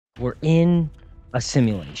We're in a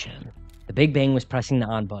simulation. The Big Bang was pressing the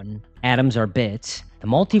on button. Atoms are bits. The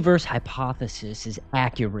multiverse hypothesis is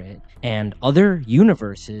accurate, and other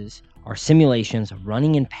universes are simulations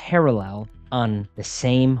running in parallel on the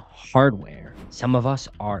same hardware. Some of us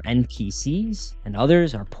are NPCs, and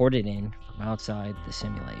others are ported in from outside the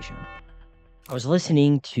simulation. I was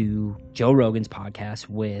listening to Joe Rogan's podcast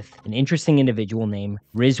with an interesting individual named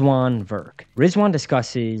Rizwan Virk. Rizwan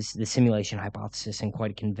discusses the simulation hypothesis in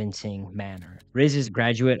quite a convincing manner. Riz is a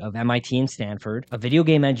graduate of MIT and Stanford, a video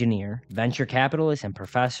game engineer, venture capitalist, and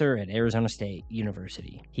professor at Arizona State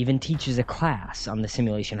University. He even teaches a class on the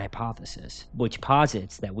simulation hypothesis, which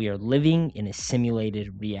posits that we are living in a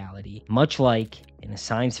simulated reality, much like in a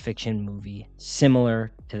science fiction movie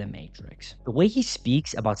similar to The Matrix. The way he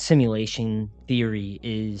speaks about simulation theory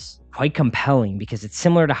is quite compelling because it's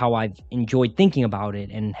similar to how I've enjoyed thinking about it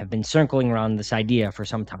and have been circling around this idea for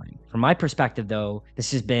some time. From my perspective, though,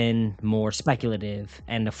 this has been more speculative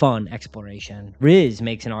and a fun exploration. Riz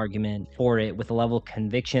makes an argument for it with a level of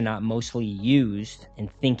conviction not mostly used in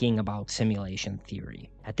thinking about simulation theory.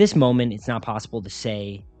 At this moment, it's not possible to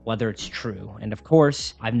say whether it's true, and of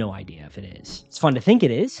course, I have no idea if it is. It's fun to think it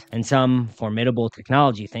is, and some formidable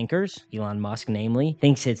technology thinkers, Elon Musk namely,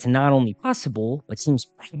 thinks it's not only possible, but seems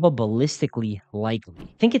probabilistically likely.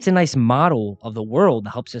 I think it's a nice model of the world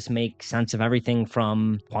that helps us make sense of everything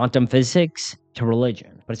from quantum physics to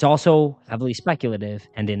religion. But it's also heavily speculative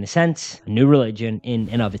and, in a sense, a new religion in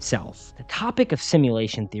and of itself. The topic of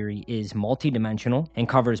simulation theory is multidimensional and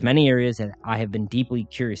covers many areas that I have been deeply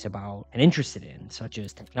curious about and interested in, such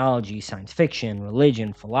as technology, science fiction,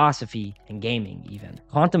 religion, philosophy, and gaming even.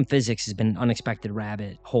 Quantum physics has been an unexpected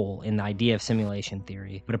rabbit hole in the idea of simulation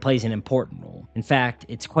theory, but it plays an important role. In fact,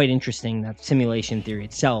 it's quite interesting that simulation theory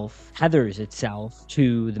itself tethers itself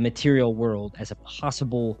to the material world as a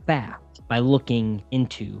possible fact by looking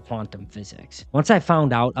into quantum physics. Once I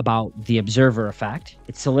found out about the observer effect,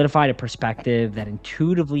 it solidified a perspective that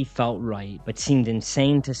intuitively felt right, but seemed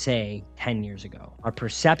insane to say 10 years ago. Our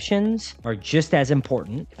perceptions are just as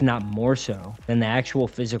important, if not more so, than the actual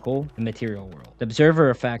physical and material world. The observer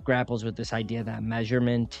effect grapples with this idea that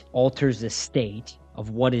measurement alters the state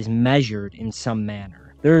of what is measured in some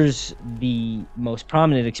manner. There's the most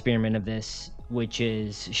prominent experiment of this, which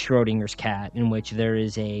is Schrodinger's cat, in which there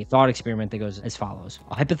is a thought experiment that goes as follows.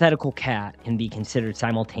 A hypothetical cat can be considered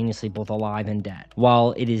simultaneously both alive and dead,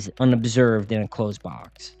 while it is unobserved in a closed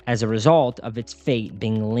box, as a result of its fate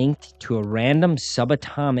being linked to a random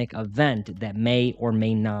subatomic event that may or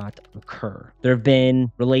may not occur. There have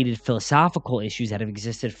been related philosophical issues that have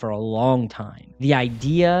existed for a long time. The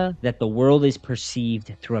idea that the world is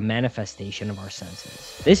perceived through a manifestation of our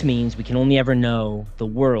senses. This means we can only ever know the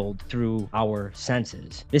world through our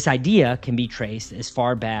senses. This idea can be traced as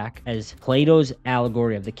far back as Plato's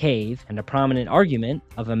allegory of the cave and a prominent argument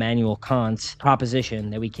of Immanuel Kant's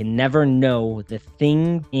proposition that we can never know the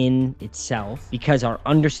thing in itself because our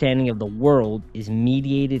understanding of the world is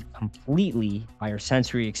mediated completely by our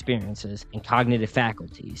sensory experiences and cognitive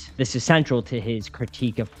faculties. This is central to his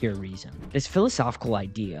critique of pure reason. This philosophical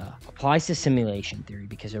idea applies to simulation theory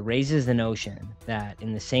because it raises the notion that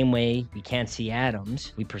in the same way we can't see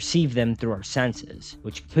atoms, we perceive them through our senses,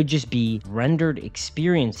 which could just be rendered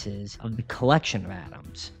experiences of the collection of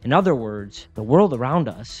atoms. In other words, the world around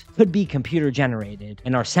us could be computer generated,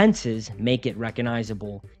 and our senses make it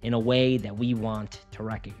recognizable in a way that we want to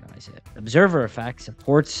recognize it. The observer effect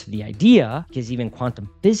supports the idea because even quantum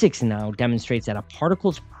physics now demonstrates that a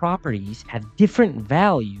particle's properties have different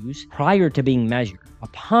values prior to being measured.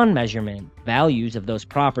 Upon measurement, values of those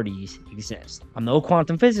properties exist. I'm no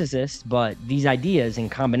quantum physicist, but these ideas in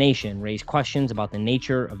combination raise questions about the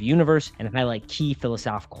nature of the universe and highlight key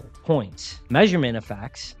philosophical points. Measurement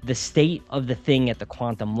affects the state of the thing at the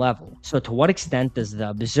quantum level. So to what extent does the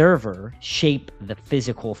observer shape the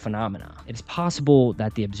physical phenomena? It is possible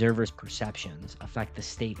that the observer's perceptions affect the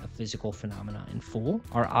state of physical phenomena in full.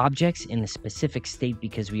 Are objects in a specific state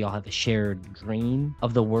because we all have a shared dream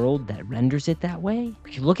of the world that renders it that way?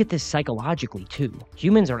 We can look at this psychologically too.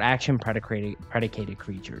 Humans are action predicated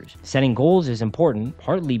creatures. Setting goals is important,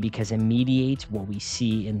 partly because it mediates what we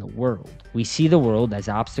see in the world. We see the world as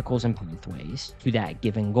obstacles and pathways to that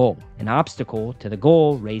given goal. An obstacle to the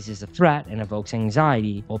goal raises a threat and evokes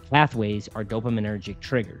anxiety, while pathways are dopaminergic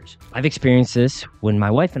triggers. I've experienced this when my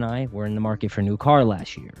wife and I were in the market for a new car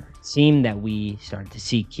last year. seemed that we started to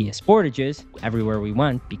see Kia Sportages everywhere we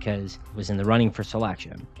went because it was in the running for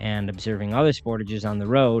selection, and observing other Sportages on the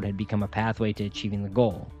road had become a pathway to achieving the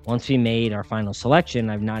goal. Once we made our final selection,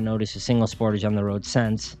 I've not noticed a single Sportage on the road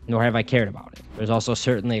since, nor have I cared about it. There's also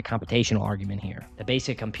certainly a computational argument here. The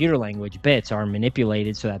basic computer language bits are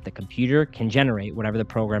manipulated so that the computer can generate whatever the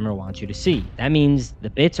programmer wants you to see. That means the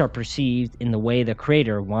bits are perceived in the way the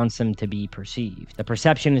creator wants them to be perceived. The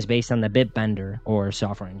perception is based on the bit bender or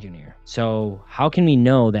software engineer. So how can we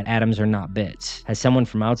know that atoms are not bits? Has someone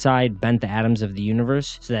from outside bent the atoms of the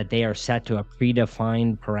universe so that they are set to a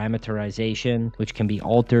predefined parameterization, which can be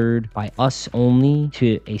altered by us only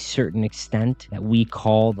to a certain extent that we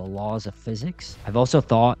call the laws of physics? I've also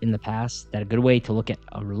thought in the past that a good way to look at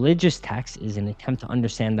a religious text is an attempt to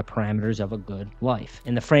understand the parameters of a good life.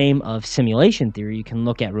 In the frame of simulation theory, you can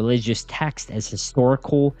look at religious text as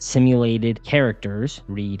historical simulated characters,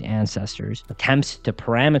 read ancestors, attempts to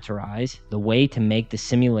parameterize the way to make the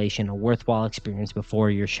simulation a worthwhile experience before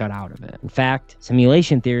you're shut out of it. In fact,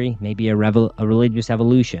 simulation theory may be a religious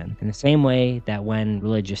evolution, in the same way that when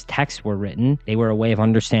religious texts were written, they were a way of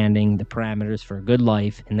understanding the parameters for a good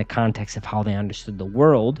life in the context of how they understood the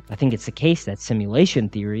world. I think it's the case that simulation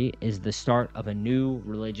theory is the start of a new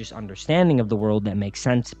religious understanding of the world that makes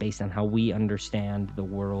sense based on how we understand the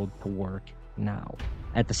world to work now.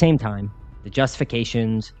 At the same time, the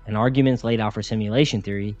justifications and arguments laid out for simulation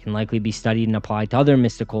theory can likely be studied and applied to other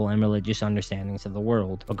mystical and religious understandings of the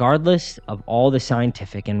world. Regardless of all the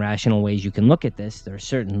scientific and rational ways you can look at this, there are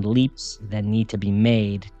certain leaps that need to be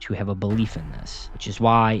made to have a belief in this, which is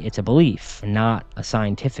why it's a belief and not a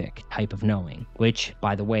scientific type of knowing, which,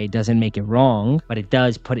 by the way, doesn't make it wrong, but it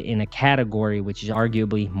does put it in a category which is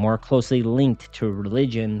arguably more closely linked to a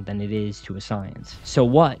religion than it is to a science. So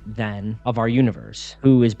what, then, of our universe?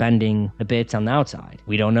 Who is bending the bits on the outside?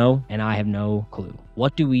 We don't know, and I have no clue.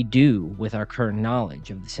 What do we do with our current knowledge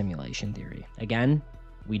of the simulation theory? Again,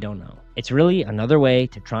 we don't know. It's really another way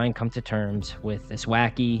to try and come to terms with this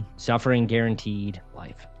wacky, suffering guaranteed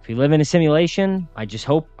life. If we live in a simulation, I just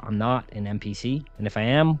hope I'm not an NPC, and if I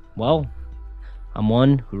am, well, I'm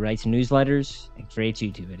one who writes newsletters and creates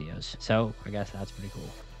YouTube videos. So I guess that's pretty cool.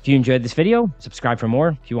 If you enjoyed this video, subscribe for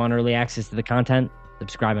more. If you want early access to the content,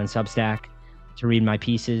 subscribe on Substack to read my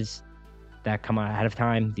pieces that come out ahead of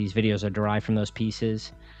time. These videos are derived from those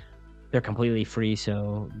pieces. They're completely free,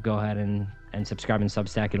 so go ahead and subscribe in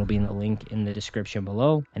Substack. It'll be in the link in the description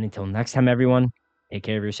below. And until next time, everyone, take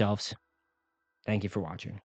care of yourselves. Thank you for watching.